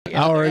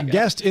Our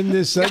guest in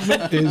this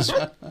segment is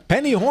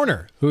Penny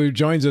Horner, who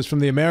joins us from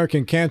the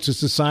American Cancer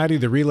Society.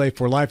 The Relay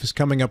for Life is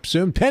coming up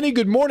soon. Penny,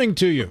 good morning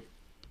to you.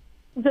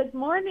 Good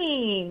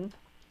morning.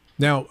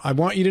 Now, I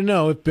want you to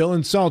know, if Bill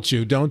insults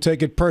you, don't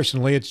take it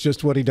personally. It's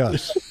just what he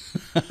does.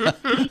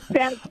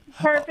 That's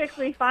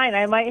perfectly fine.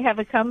 I might have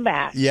a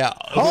comeback. Yeah.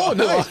 Oh,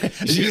 no.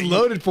 She's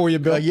loaded for you,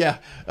 Bill. Yeah.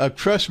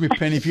 Trust me,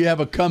 Penny, if you have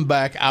a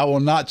comeback, I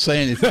will not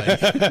say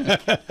anything.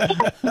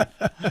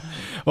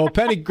 Well,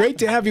 Penny, great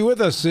to have you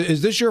with us.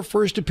 Is this your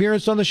first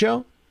appearance on the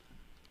show?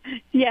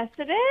 Yes,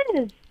 it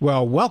is.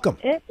 Well, welcome.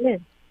 It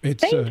is.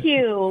 Thank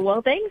you.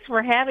 Well, thanks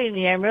for having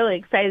me. I'm really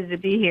excited to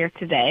be here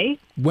today.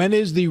 When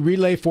is the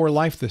Relay for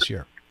Life this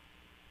year?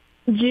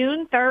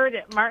 June 3rd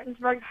at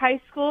Martinsburg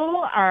High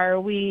School.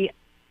 We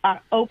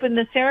open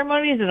the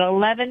ceremonies at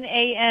 11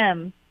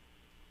 a.m.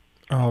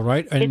 All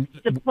right. And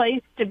it's the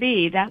place to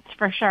be, that's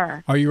for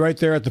sure. Are you right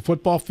there at the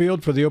football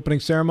field for the opening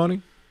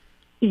ceremony?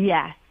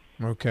 Yes.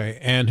 Okay.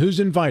 And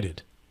who's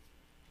invited?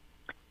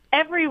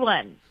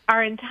 Everyone.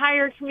 Our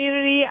entire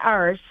community,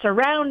 our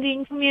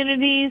surrounding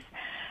communities.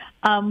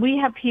 We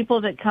have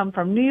people that come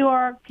from New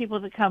York, people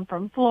that come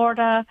from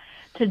Florida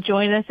to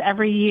join us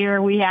every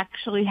year. We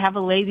actually have a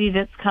lady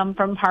that's come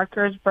from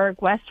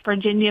Parkersburg, West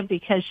Virginia,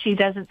 because she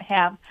doesn't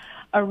have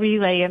a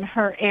relay in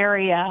her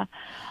area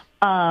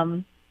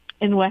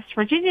in West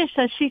Virginia.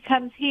 So she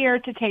comes here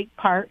to take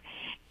part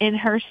in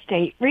her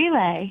state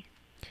relay.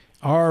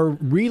 Are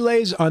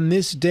relays on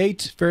this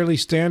date fairly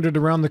standard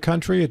around the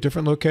country at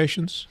different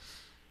locations?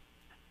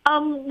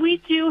 We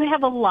do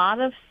have a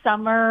lot of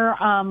summer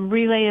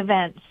relay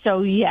events,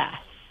 so yes.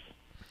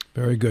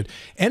 Very good.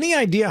 Any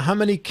idea how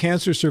many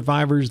cancer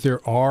survivors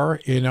there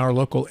are in our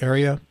local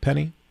area,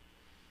 Penny?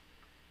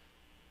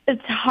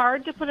 It's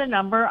hard to put a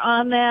number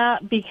on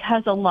that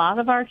because a lot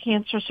of our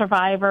cancer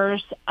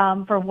survivors,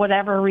 for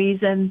whatever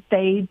reason,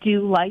 they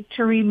do like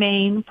to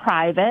remain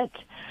private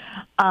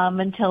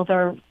until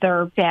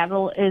their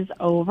battle is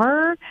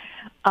over.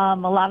 A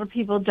lot of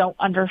people don't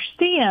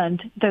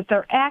understand that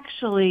they're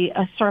actually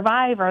a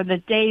survivor the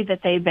day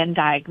that they've been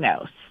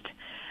diagnosed,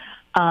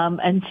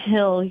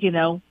 until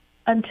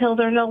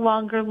they're no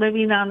longer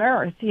living on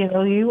Earth.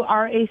 You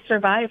are a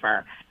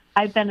survivor.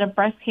 I've been a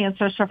breast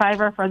cancer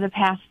survivor for the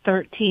past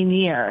 13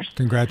 years.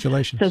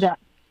 Congratulations.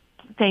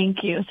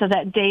 Thank you. So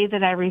that day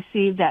that I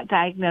received that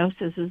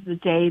diagnosis is the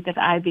day that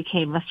I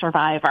became a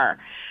survivor.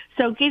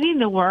 So getting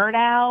the word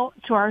out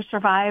to our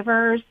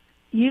survivors,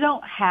 you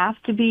don't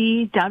have to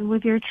be done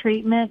with your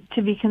treatment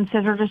to be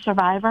considered a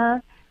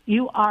survivor.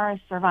 You are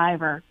a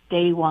survivor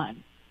day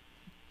one.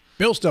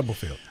 Bill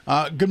Stubblefield.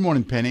 Good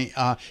morning, Penny.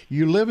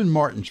 You live in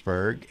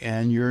Martinsburg,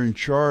 and you're in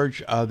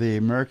charge of the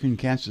American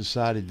Cancer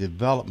Society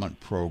Development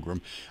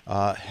Program.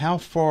 How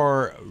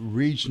far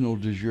regional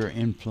does your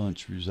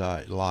influence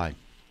lie?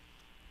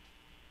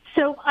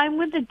 So I'm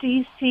with the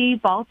D.C.,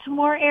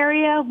 Baltimore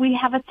area. We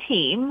have a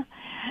team.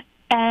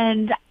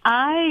 And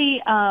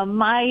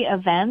my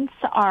events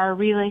are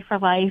Relay for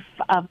Life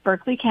of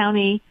Berkeley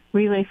County,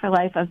 Relay for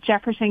Life of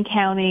Jefferson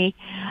County.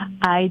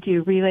 I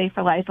do Relay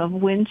for Life of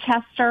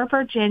Winchester,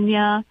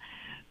 Virginia.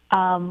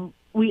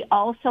 We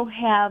also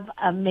have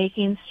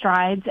Making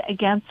Strides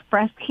Against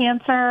Breast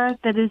Cancer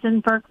that is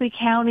in Berkeley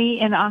County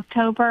in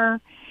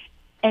October.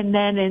 And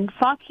then in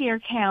Fauquier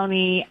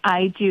County,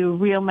 I do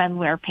Real Men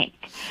Wear Pink.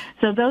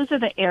 So those are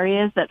the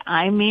areas that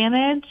I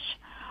manage.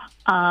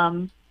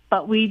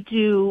 But we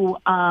do,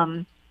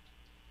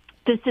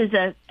 this is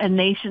a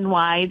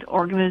nationwide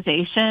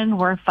organization.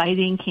 We're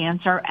fighting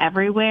cancer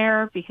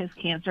everywhere because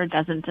cancer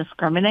doesn't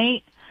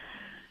discriminate.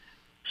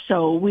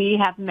 So we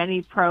have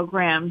many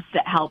programs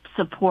that help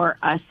support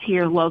us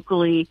here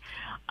locally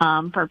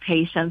for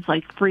patients,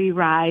 like free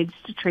rides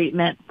to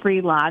treatment,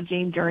 free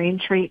lodging during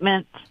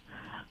treatment,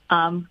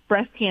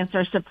 breast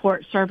cancer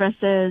support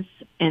services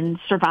and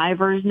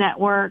Survivors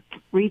Network,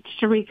 Reach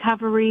to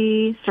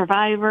Recovery,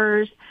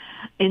 Survivors,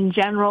 in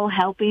general,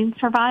 helping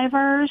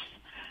survivors.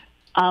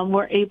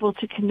 We're able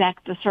to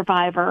connect the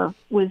survivor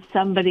with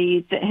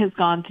somebody that has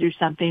gone through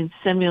something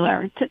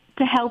similar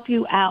to help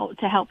you out,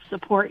 to help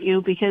support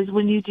you, because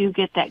when you do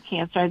get that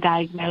cancer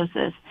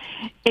diagnosis,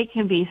 it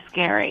can be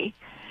scary.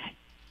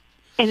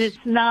 And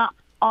it's not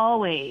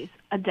always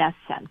a death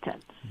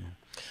sentence. Yeah.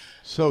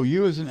 So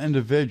you as an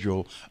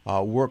individual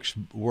work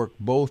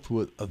both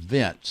with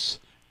events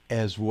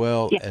as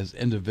well as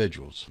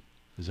individuals.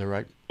 Is that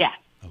right? Yeah.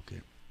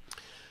 Okay.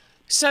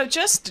 So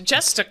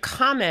just a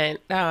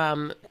comment,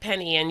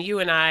 Penny, and you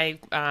and I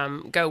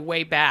go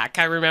way back.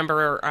 I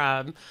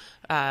remember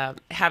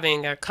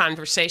having a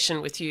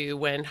conversation with you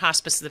when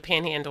Hospice of the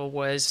Panhandle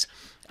was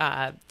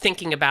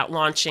thinking about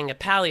launching a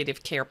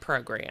palliative care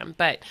program.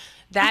 But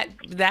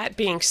that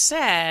being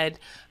said,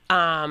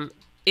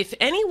 if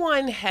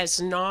anyone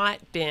has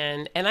not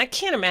been, and I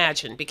can't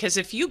imagine, because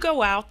if you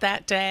go out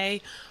that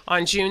day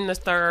on June the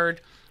 3rd,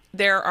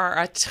 there are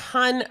a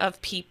ton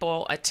of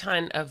people, a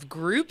ton of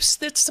groups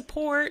that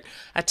support,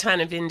 a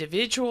ton of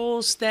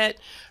individuals that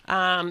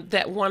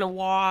want to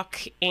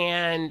walk,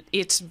 and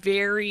it's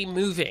very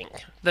moving.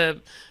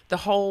 The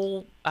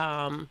whole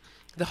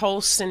the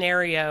whole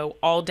scenario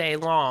all day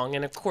long.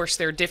 And of course,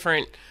 there are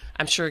different,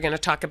 I'm sure you're going to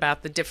talk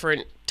about the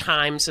different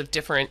times of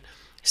different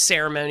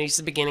ceremonies,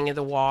 the beginning of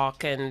the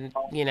walk and,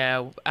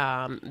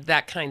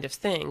 that kind of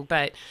thing.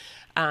 But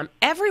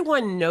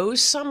everyone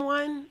knows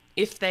someone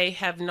if they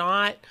have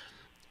not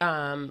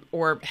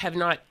or have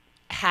not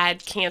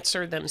had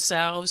cancer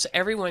themselves.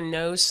 Everyone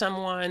knows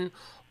someone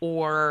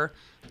or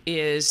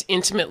is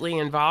intimately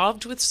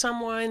involved with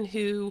someone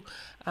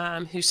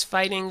who's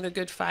fighting the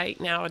good fight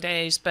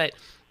nowadays. But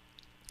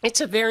it's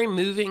a very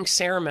moving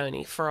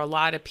ceremony for a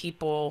lot of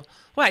people.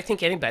 Well, I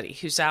think anybody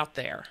who's out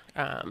there.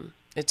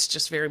 It's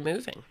just very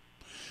moving.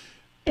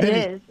 It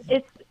is.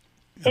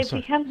 It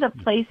becomes a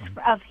place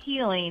of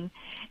healing.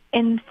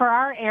 And for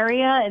our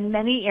area and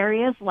many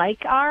areas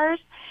like ours,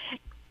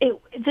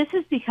 this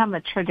has become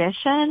a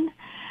tradition.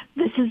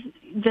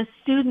 The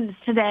students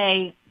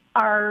today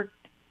are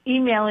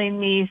emailing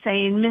me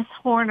saying, Miss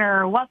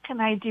Horner, what can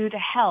I do to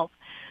help?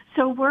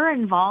 So we're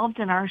involved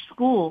in our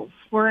schools.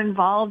 We're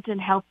involved in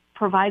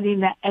providing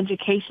that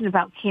education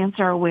about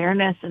cancer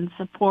awareness and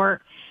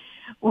support.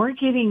 We're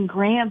giving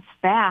grants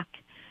back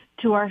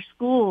to our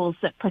schools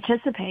that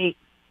participate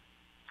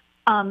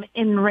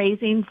in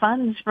raising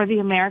funds for the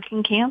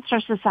American Cancer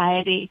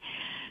Society.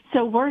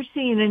 So we're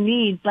seeing a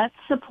need. Let's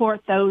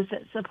support those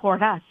that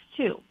support us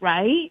too,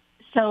 right?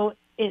 So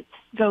it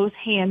goes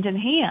hand in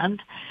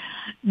hand.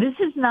 This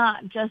is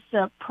not just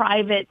a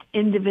private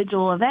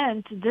individual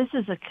event. This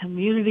is a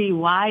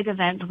community-wide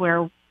event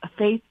where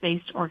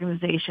faith-based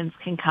organizations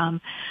can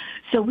come.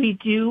 So we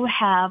do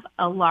have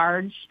a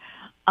large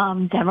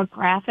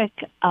demographic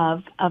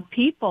of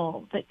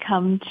people that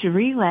come to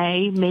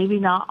Relay, maybe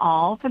not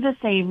all for the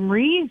same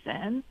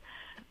reason,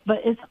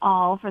 but it's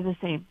all for the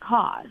same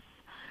cause,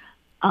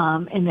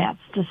 and that's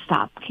to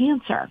stop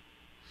cancer.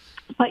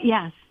 But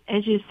yes,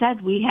 as you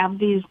said, we have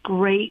these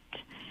great,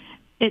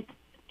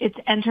 it's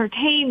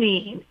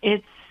entertaining,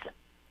 it's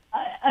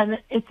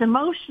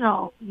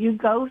emotional. You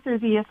go through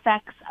the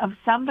effects of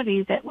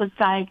somebody that was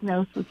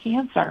diagnosed with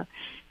cancer,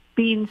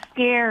 being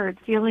scared,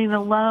 feeling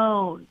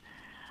alone,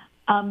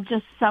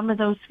 just some of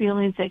those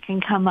feelings that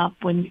can come up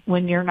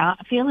when you're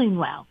not feeling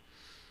well.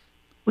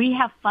 We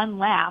have fun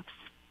laughs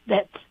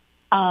that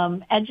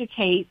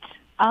educate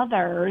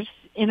others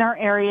in our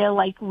area,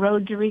 like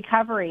Road to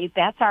Recovery.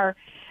 That's our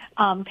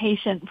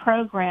patient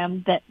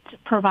program that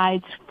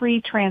provides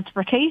free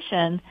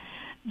transportation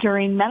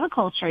during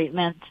medical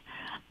treatment.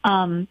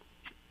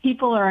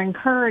 People are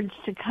encouraged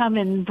to come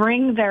and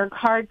bring their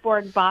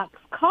cardboard box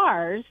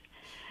cars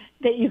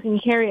that you can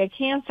carry a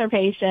cancer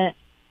patient.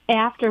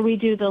 After we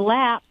do the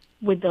lap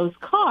with those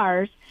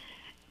cars,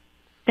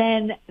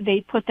 then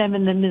they put them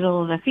in the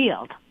middle of the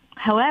field.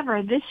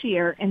 However, this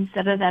year,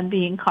 instead of them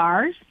being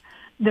cars,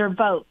 they're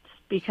boats,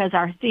 because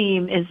our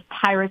theme is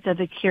Pirates of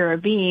the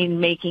Caribbean,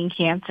 making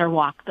cancer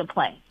walk the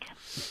plank.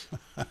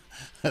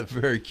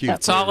 Very cute.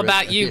 That's all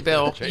about you,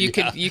 Bill. You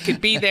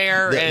could be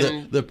there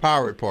and the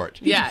pirate part.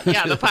 Yeah,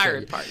 the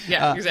pirate part.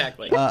 Yeah,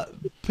 exactly.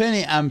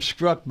 Penny, I'm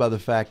struck by the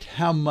fact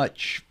how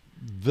much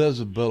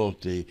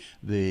visibility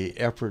the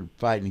effort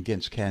fighting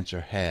against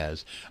cancer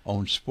has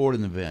on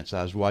sporting events.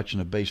 I was watching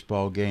a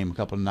baseball game a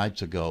couple of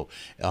nights ago.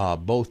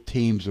 Both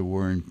teams are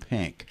wearing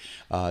pink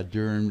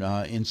during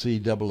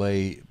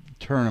NCAA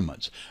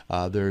tournaments.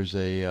 There's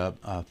a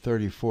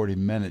 30-40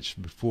 minutes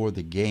before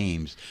the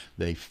games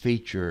they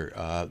feature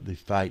the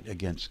fight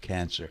against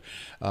cancer.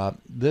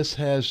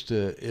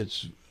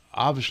 It's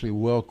obviously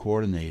well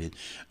coordinated.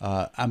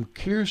 I'm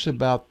curious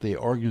about the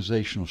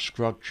organizational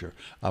structure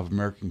of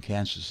American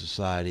Cancer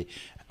Society,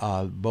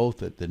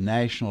 both at the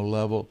national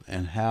level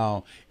and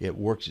how it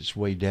works its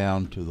way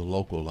down to the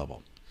local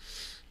level.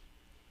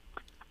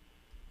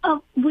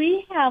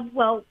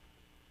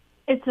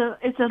 It's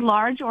a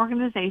large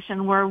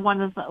organization.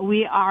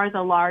 We are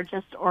the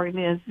largest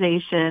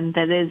organization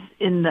that is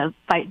in the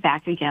fight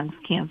back against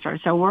cancer.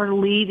 So we're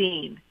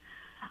leading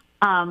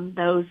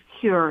those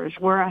cures.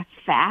 We're a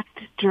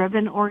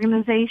fact-driven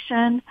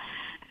organization.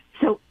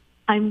 So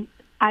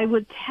I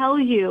would tell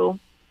you,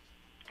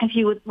 if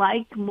you would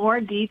like more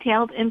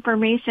detailed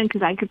information,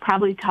 because I could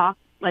probably talk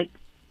like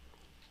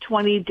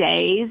 20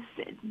 days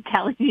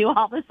telling you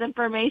all this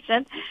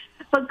information,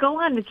 but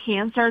go on to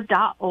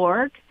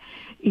cancer.org.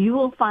 You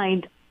will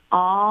find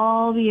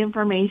all the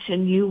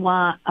information you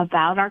want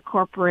about our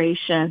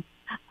corporation,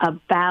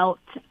 about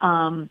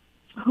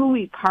who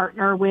we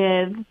partner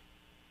with,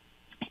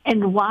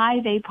 and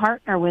why they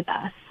partner with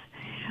us.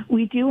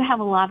 We do have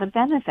a lot of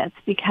benefits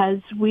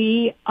because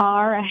we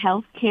are a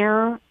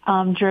healthcare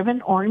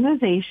driven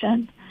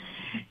organization.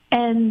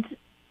 And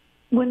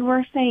when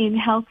we're saying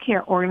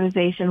healthcare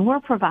organization, we're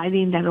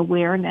providing that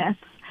awareness,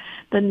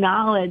 the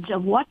knowledge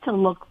of what to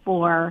look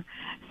for,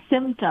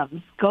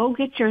 symptoms. Go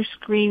get your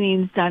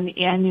screenings done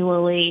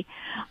annually.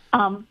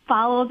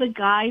 Follow the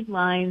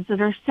guidelines that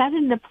are set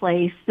into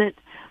place. That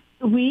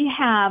we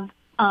have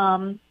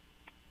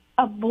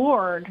a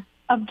board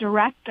of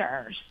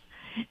directors.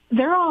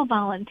 They're all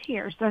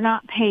volunteers. They're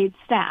not paid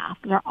staff.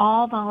 They're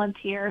all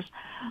volunteers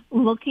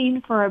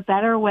looking for a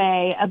better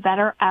way, a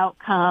better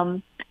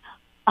outcome,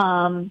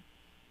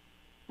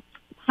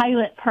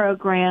 pilot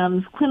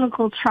programs,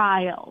 clinical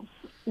trials.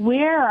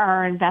 Where are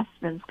our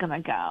investments going to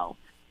go?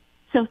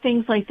 So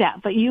things like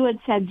that. But you had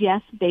said,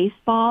 yes,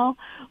 baseball.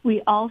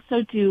 We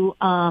also do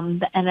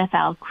the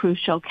NFL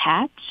Crucial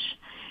Catch.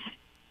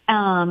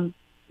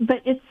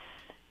 But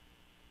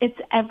it's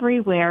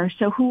everywhere.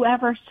 So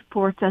whoever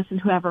supports us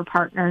and whoever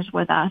partners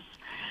with us,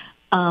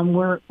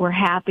 we're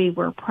happy,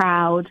 we're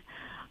proud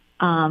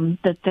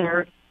that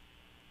they're,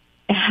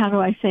 how do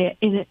I say it,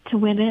 in it to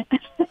win it.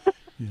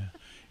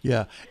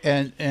 Yeah.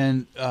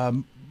 And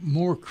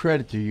more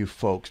credit to you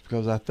folks,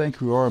 because I think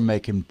we are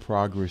making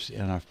progress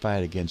in our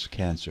fight against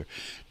cancer.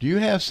 Do you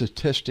have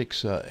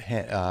statistics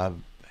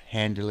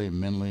handily and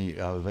mentally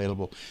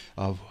available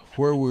of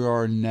where we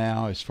are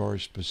now as far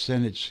as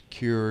percentage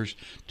cures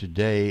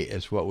today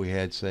as what we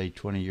had, say,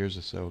 20 years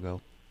or so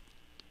ago?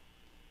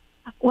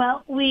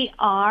 Well, we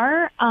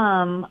are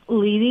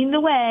leading the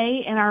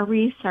way in our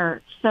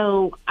research.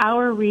 So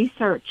our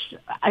research,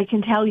 I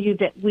can tell you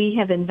that we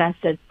have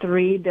invested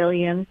 $3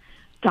 billion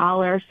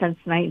since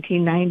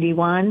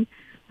 1991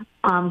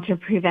 to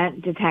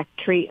prevent, detect,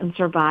 treat, and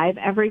survive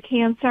every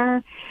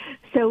cancer.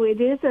 So it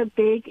is a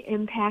big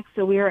impact.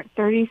 So we are at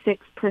 36%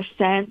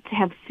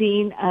 have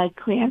seen a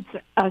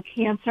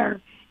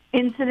cancer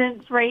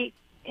incidence rate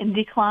in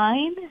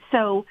decline.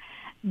 So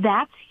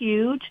that's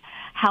huge.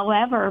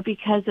 However,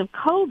 because of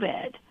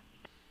COVID,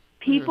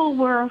 people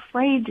were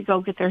afraid to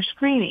go get their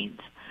screenings.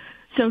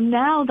 So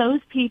now those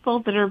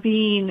people that are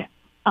being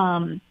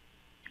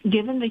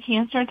given the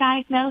cancer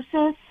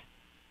diagnosis,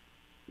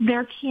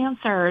 their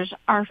cancers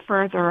are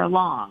further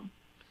along.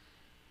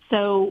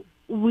 So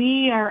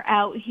we are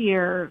out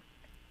here,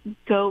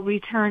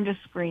 return to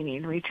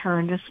screening.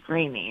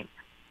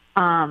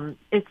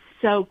 It's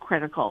so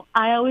critical.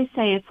 I always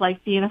say it's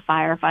like being a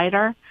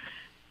firefighter.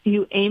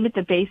 You aim at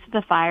the base of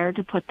the fire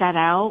to put that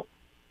out.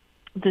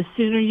 The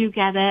sooner you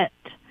get it,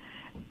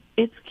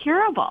 it's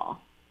curable.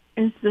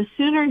 The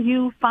sooner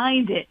you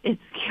find it,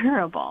 it's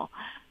curable.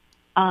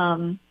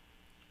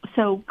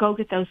 So go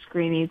get those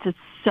screenings. It's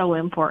so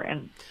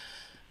important.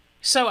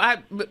 So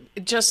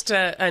just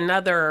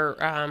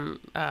another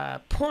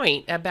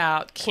point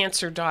about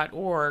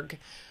cancer.org.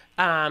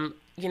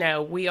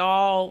 We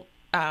all,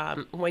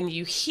 when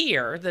you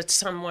hear that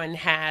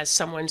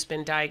someone's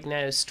been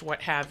diagnosed,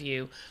 what have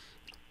you,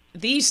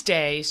 these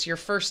days, your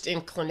first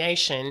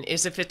inclination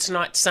is, if it's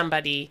not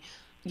somebody,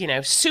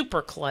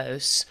 super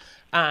close,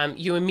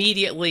 you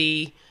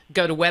immediately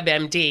go to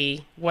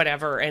WebMD,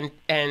 whatever, and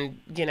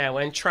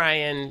try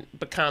and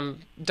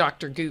become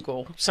Dr.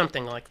 Google,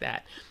 something like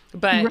that.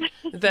 But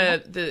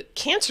the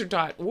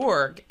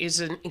cancer.org is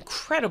an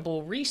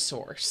incredible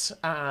resource,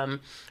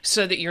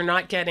 so that you're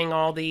not getting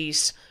all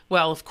these,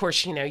 well, of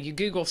course, you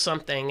Google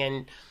something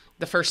and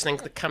the first thing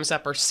that comes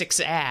up are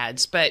 6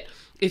 ads. But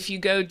if you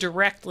go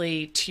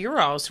directly to your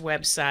all's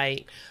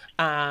website,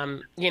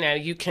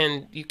 you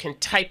can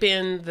type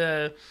in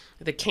the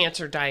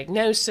cancer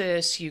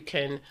diagnosis, you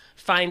can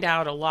find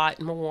out a lot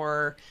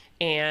more,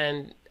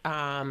 and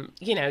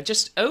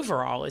just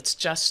overall, it's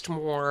just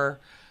more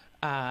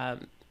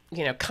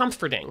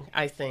comforting,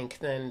 I think,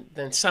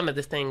 than some of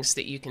the things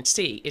that you can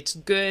see. It's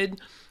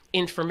good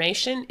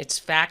information, it's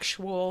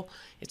factual,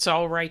 it's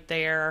all right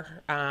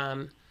there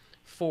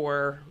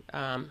for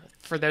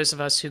those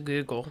of us who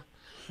Google.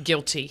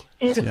 Guilty.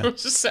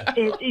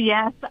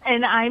 Yes,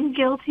 and I'm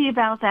guilty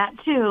about that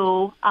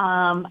too.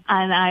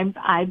 And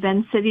I've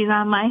been sitting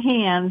on my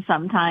hands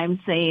sometimes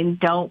saying,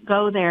 "Don't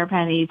go there,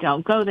 Penny.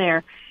 Don't go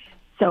there."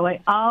 So I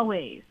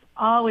always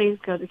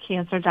go to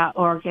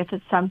cancer.org if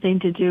it's something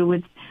to do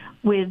with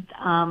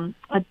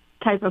a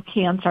type of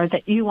cancer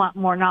that you want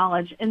more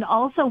knowledge. And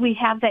also, we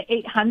have the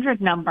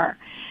 800 number.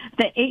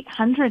 The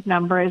 800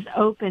 number is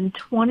open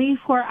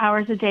 24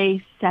 hours a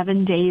day,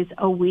 7 days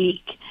a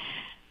week.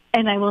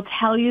 And I will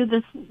tell you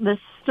this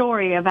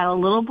story about a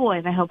little boy,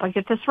 and I hope I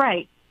get this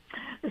right.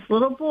 This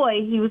little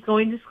boy, he was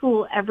going to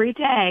school every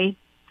day,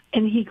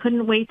 and he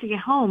couldn't wait to get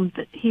home.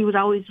 He would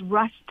always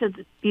rush to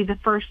be the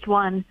first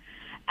one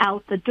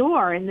out the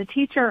door. And the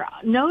teacher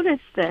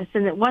noticed this,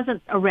 and it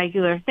wasn't a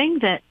regular thing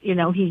that,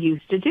 he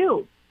used to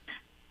do.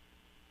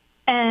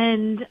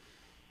 And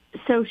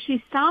so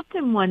she stopped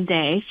him one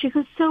day. She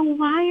goes, "So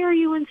why are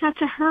you in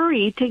such a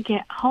hurry to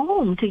get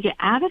home, to get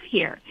out of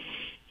here?"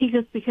 He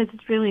goes, "Because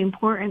it's really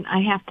important. I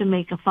have to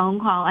make a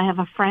phone call. I have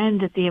a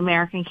friend at the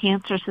American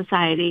Cancer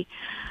Society.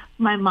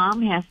 My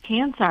mom has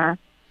cancer,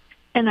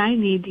 and I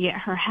need to get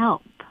her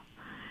help."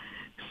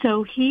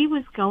 So he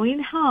was going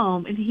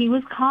home, and he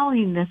was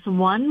calling this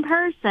one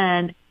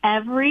person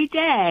every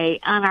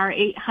day on our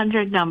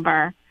 800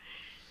 number.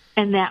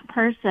 And that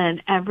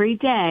person every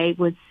day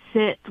would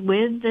sit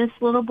with this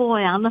little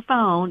boy on the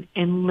phone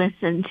and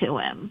listen to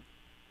him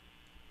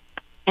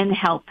and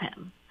help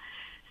him.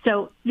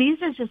 So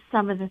these are just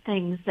some of the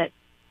things that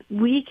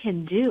we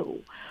can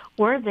do.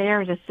 We're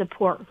there to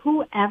support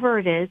whoever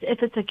it is.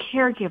 If it's a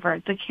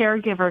caregiver, the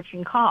caregiver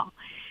can call.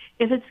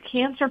 If it's a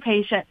cancer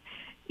patient,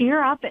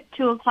 you're up at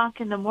 2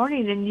 o'clock in the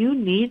morning and you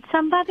need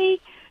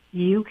somebody,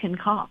 you can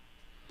call.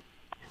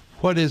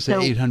 What is the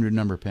 800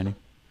 number, Penny?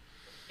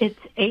 It's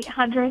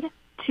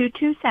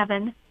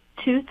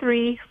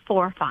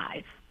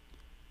 800-227-2345.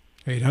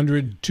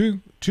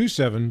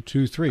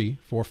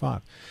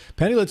 800-227-2345.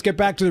 Penny, let's get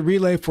back to the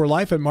Relay for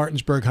Life at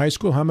Martinsburg High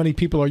School. How many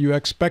people are you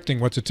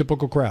expecting? What's a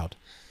typical crowd?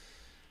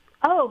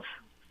 Oh,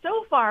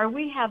 so far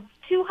we have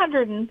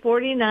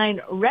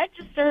 249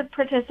 registered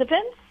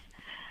participants.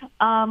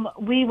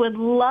 We would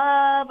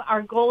love,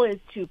 our goal is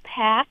to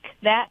pack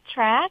that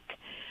track.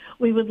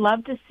 We would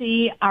love to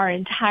see our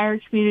entire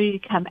community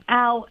come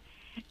out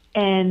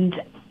and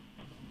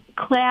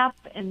clap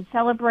and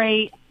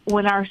celebrate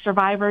when our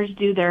survivors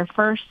do their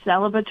first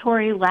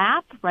celebratory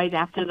lap right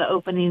after the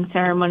opening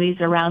ceremonies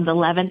around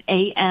 11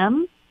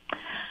 a.m.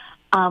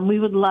 We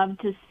would love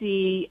to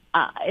see,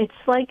 it's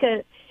like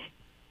a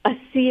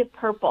sea of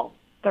purple.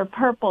 They're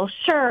purple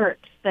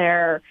shirts.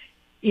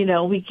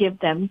 We give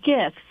them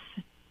gifts.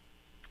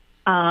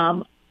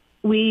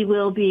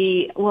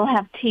 We'll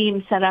have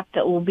teams set up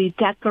that will be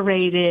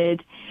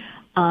decorated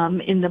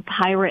in the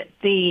pirate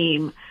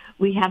theme.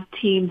 We have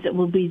teams that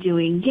will be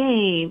doing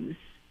games.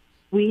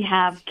 We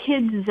have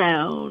Kids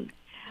Zone.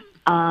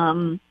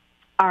 Our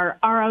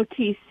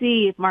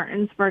ROTC at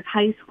Martinsburg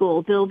High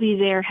School, they'll be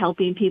there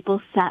helping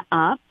people set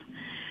up.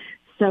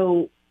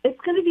 So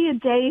it's going to be a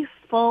day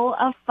full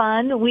of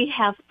fun. We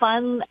have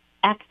fun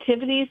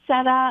activities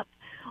set up.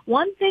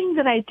 One thing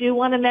that I do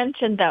want to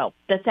mention, though,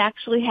 that's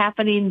actually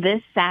happening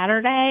this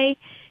Saturday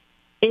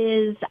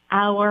is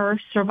our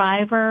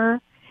survivor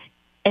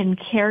and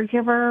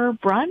caregiver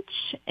brunch,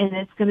 and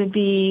it's going to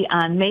be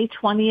on May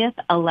 20th,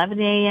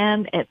 11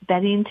 a.m. at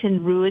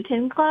Bennington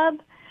Ruetan Club.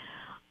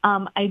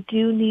 I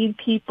do need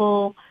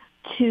people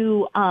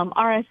to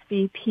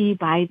RSVP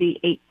by the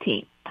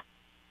 18th.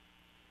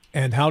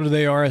 And how do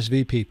they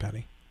RSVP,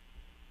 Penny?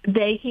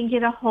 They can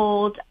get a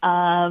hold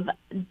of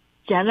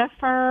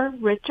Jennifer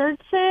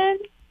Richardson,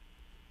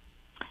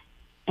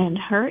 and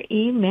her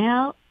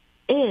email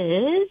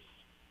is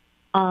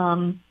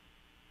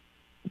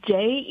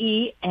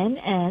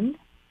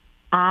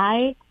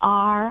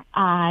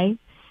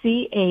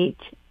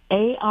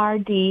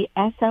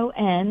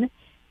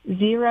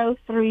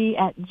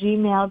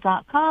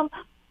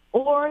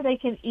or they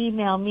can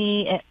email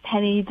me at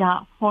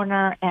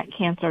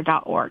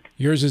penny.horner@cancer.org.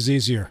 Yours is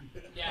easier.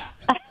 Yeah.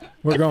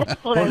 We're going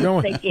with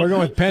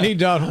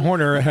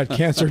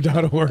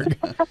penny.horner@cancer.org.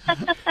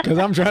 Because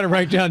I'm trying to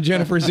write down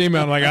Jennifer's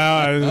email. I'm like,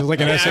 it's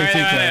like an SAT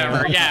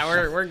whatever. Yeah,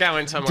 we're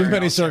going somewhere. Too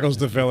many else. circles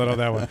to fill it on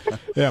that one.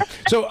 Yeah.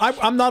 So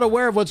I'm not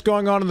aware of what's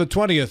going on the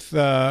 20th.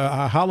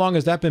 How long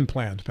has that been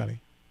planned, Penny?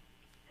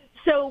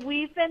 So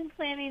we've been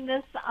planning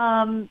this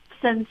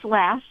since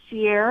last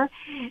year,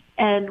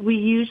 and we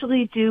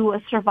usually do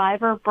a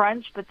survivor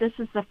brunch, but this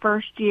is the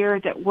first year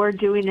that we're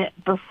doing it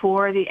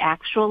before the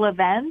actual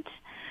event.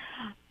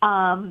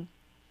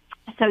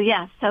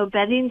 So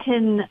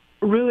Bennington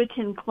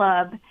Ruetan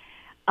Club,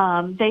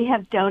 they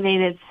have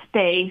donated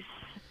space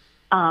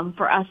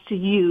for us to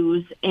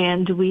use,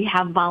 and we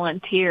have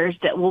volunteers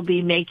that will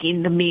be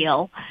making the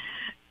meal,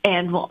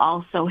 and we'll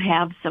also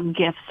have some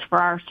gifts for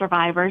our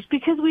survivors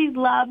because we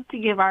love to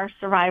give our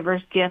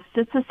survivors gifts.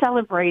 It's a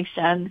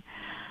celebration.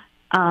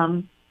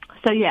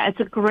 It's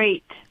a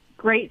great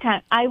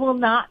time. I will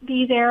not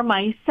be there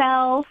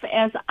myself,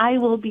 as I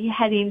will be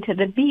heading to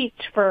the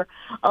beach for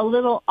a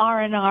little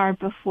R&R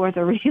before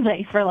the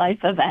Relay for Life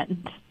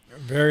event.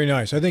 Very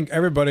nice. I think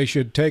everybody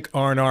should take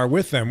R&R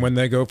with them when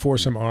they go for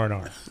some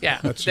R&R.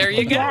 Yeah, there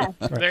you go. Yeah.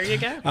 Right. There you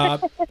go.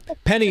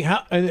 Penny,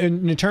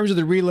 in terms of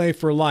the Relay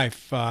for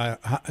Life,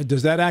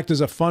 does that act as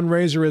a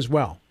fundraiser as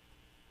well?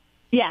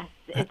 Yes,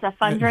 it's a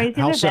fundraising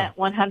How so? event,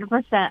 100%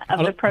 of the How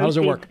does it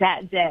proceeds work?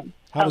 that day.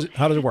 How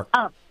does it work?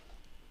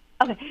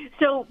 Okay,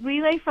 so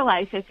Relay for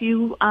Life, if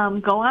you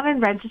go on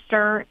and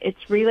register, it's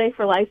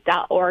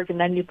relayforlife.org, and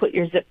then you put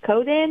your zip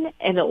code in,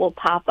 and it will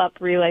pop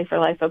up Relay for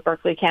Life of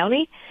Berkeley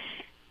County,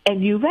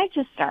 and you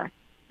register.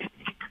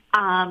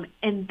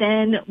 And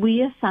then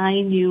we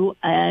assign you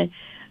a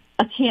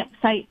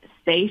campsite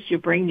space. You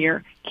bring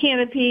your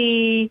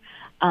canopy,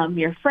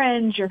 your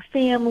friends, your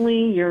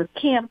family, your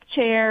camp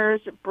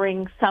chairs,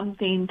 bring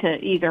something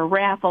to either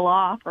raffle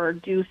off or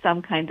do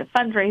some kind of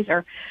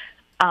fundraiser.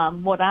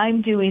 What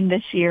I'm doing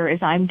this year is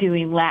I'm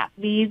doing lap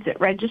beads at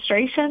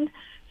registration.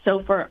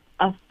 So for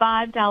a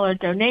 $5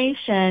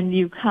 donation,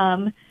 you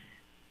come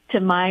to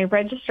my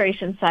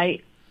registration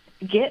site,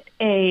 get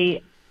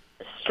a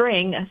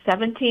string, a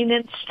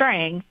 17-inch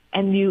string,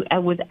 and you,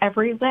 with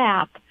every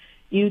lap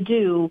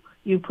you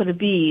put a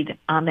bead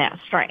on that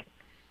string.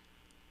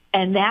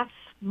 And that's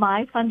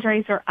my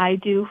fundraiser I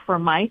do for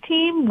my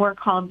team. We're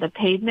called the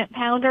Pavement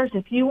Pounders.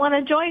 If you want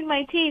to join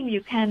my team, you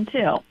can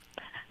too.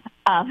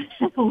 A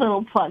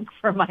little plug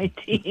for my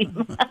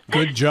team.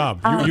 Good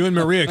job. You and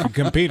Maria can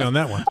compete on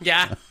that one.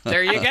 Yeah,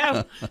 there you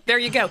go. There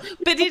you go.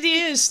 But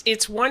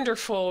it's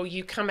wonderful.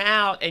 You come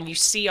out and you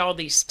see all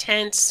these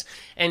tents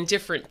and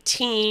different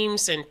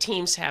teams, and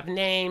teams have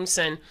names,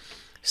 and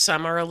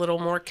some are a little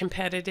more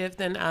competitive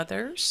than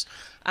others.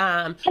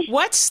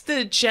 What's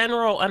the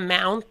general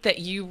amount that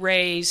you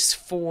raise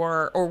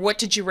for, or what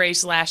did you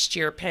raise last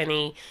year,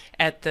 Penny,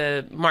 at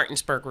the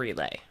Martinsburg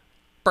Relay?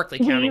 Berkeley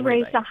County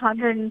We raised Relay.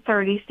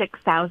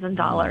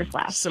 $136,000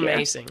 last It's year.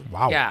 amazing.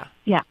 Wow. Yeah.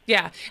 Yeah.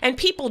 Yeah. And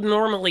people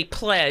normally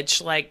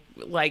pledge like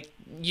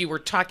you were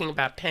talking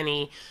about,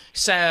 Penny.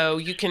 So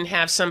you can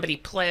have somebody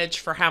pledge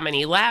for how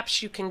many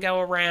laps you can go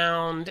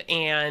around,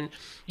 and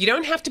you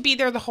don't have to be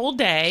there the whole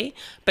day,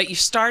 but you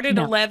start at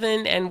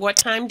 11, and what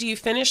time do you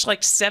finish?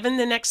 Like 7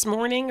 the next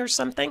morning or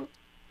something?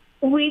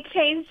 We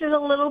changed it a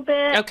little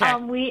bit. Okay.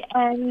 We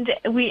end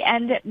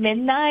at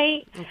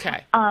midnight.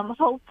 Okay.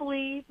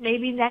 Hopefully,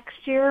 maybe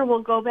next year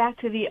we'll go back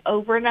to the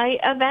overnight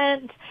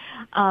event.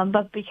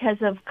 But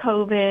because of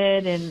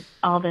COVID and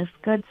all this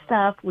good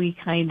stuff, we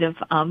kind of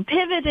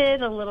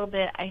pivoted a little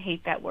bit. I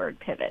hate that word,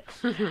 pivot.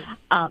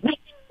 I'm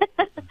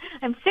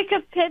sick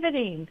of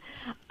pivoting.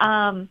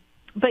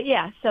 But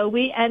yeah, so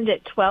we end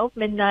at 12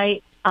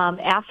 midnight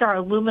after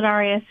our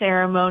Luminaria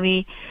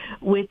ceremony,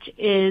 which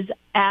is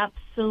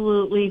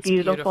absolutely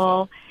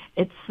beautiful.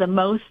 It's the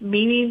most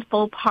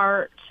meaningful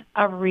part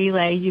of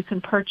Relay. You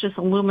can purchase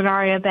a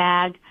Luminaria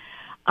bag.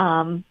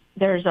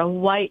 There's a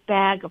white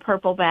bag, a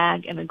purple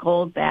bag, and a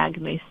gold bag,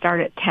 and they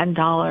start at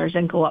 $10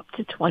 and go up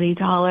to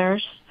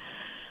 $20.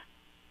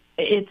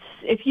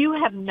 If you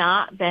have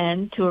not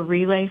been to a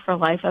Relay for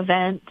Life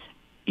event,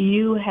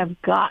 you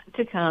have got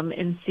to come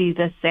and see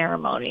this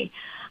ceremony.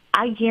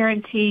 I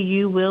guarantee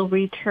you will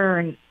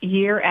return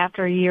year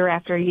after year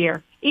after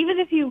year. Even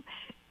if you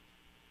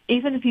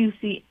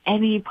see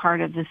any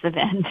part of this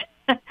event,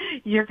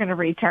 you're going to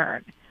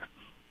return.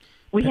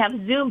 We have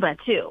Zumba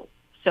too.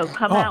 So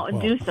come out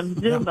and do some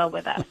Zumba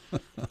with us.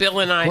 Bill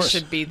and I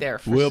should be there.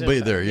 We'll Zumba.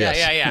 be there,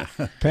 yes.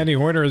 Yeah. Penny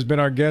Horner has been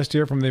our guest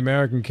here from the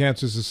American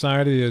Cancer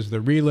Society as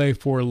the Relay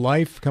for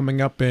Life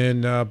coming up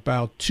in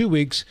about 2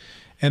 weeks.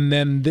 And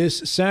then this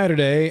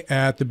Saturday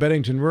at the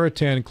Bennington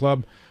Ruritan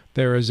Club,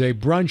 there is a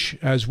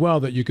brunch as well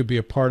that you could be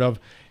a part of.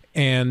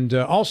 And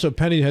also,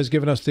 Penny has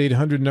given us the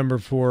 800 number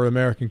for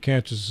American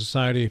Cancer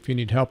Society. If you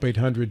need help,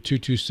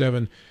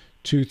 800-227-2345,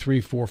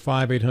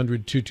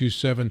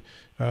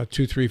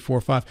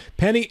 800-227-2345.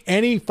 Penny,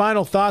 any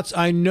final thoughts?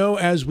 I know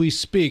as we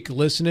speak,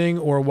 listening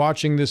or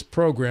watching this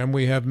program,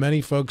 we have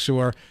many folks who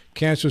are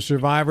cancer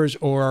survivors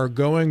or are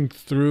going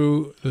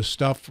through the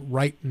stuff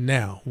right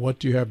now. What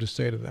do you have to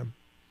say to them?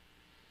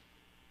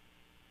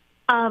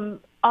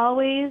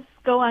 Always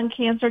go on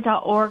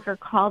cancer.org or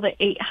call the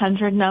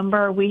 800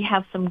 number. We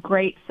have some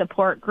great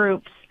support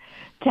groups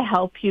to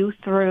help you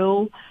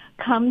through.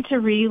 Come to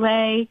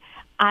Relay.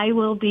 I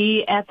will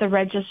be at the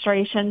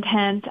registration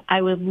tent.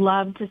 I would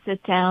love to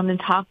sit down and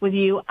talk with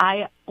you.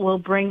 I will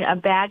bring a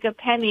bag of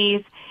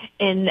pennies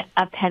and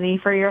a penny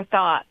for your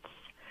thoughts.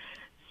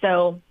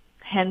 So,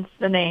 hence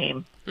the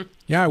name.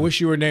 Yeah, I wish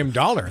you were named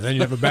Dollar. Then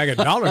you'd have a bag of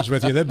dollars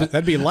with you.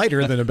 That'd be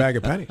lighter than a bag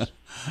of pennies.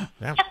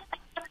 Yeah.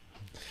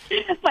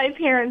 My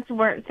parents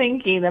weren't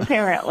thinking,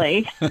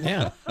 apparently.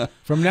 Yeah.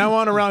 From now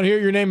on around here,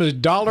 your name is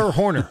Dollar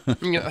Horner.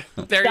 Yeah.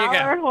 There you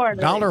Dollar go.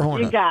 Horner. Dollar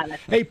Horner. You got it.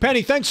 Hey,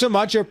 Penny, thanks so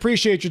much. I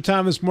appreciate your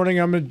time this morning.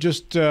 I'm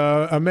just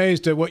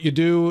amazed at what you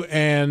do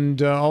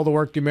and all the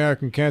work the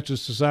American Cancer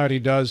Society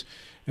does.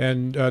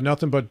 And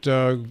nothing but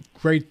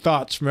great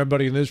thoughts from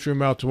everybody in this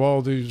room out to all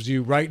of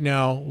you right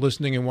now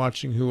listening and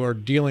watching who are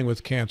dealing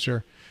with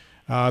cancer,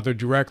 either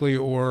directly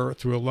or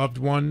through a loved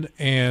one.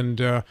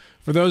 And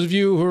for those of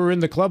you who are in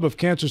the club of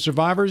cancer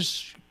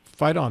survivors,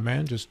 fight on,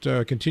 man. Just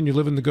continue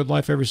living the good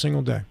life every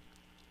single day.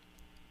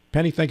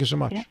 Penny, thank you so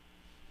much. Yeah.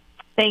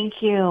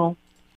 Thank you.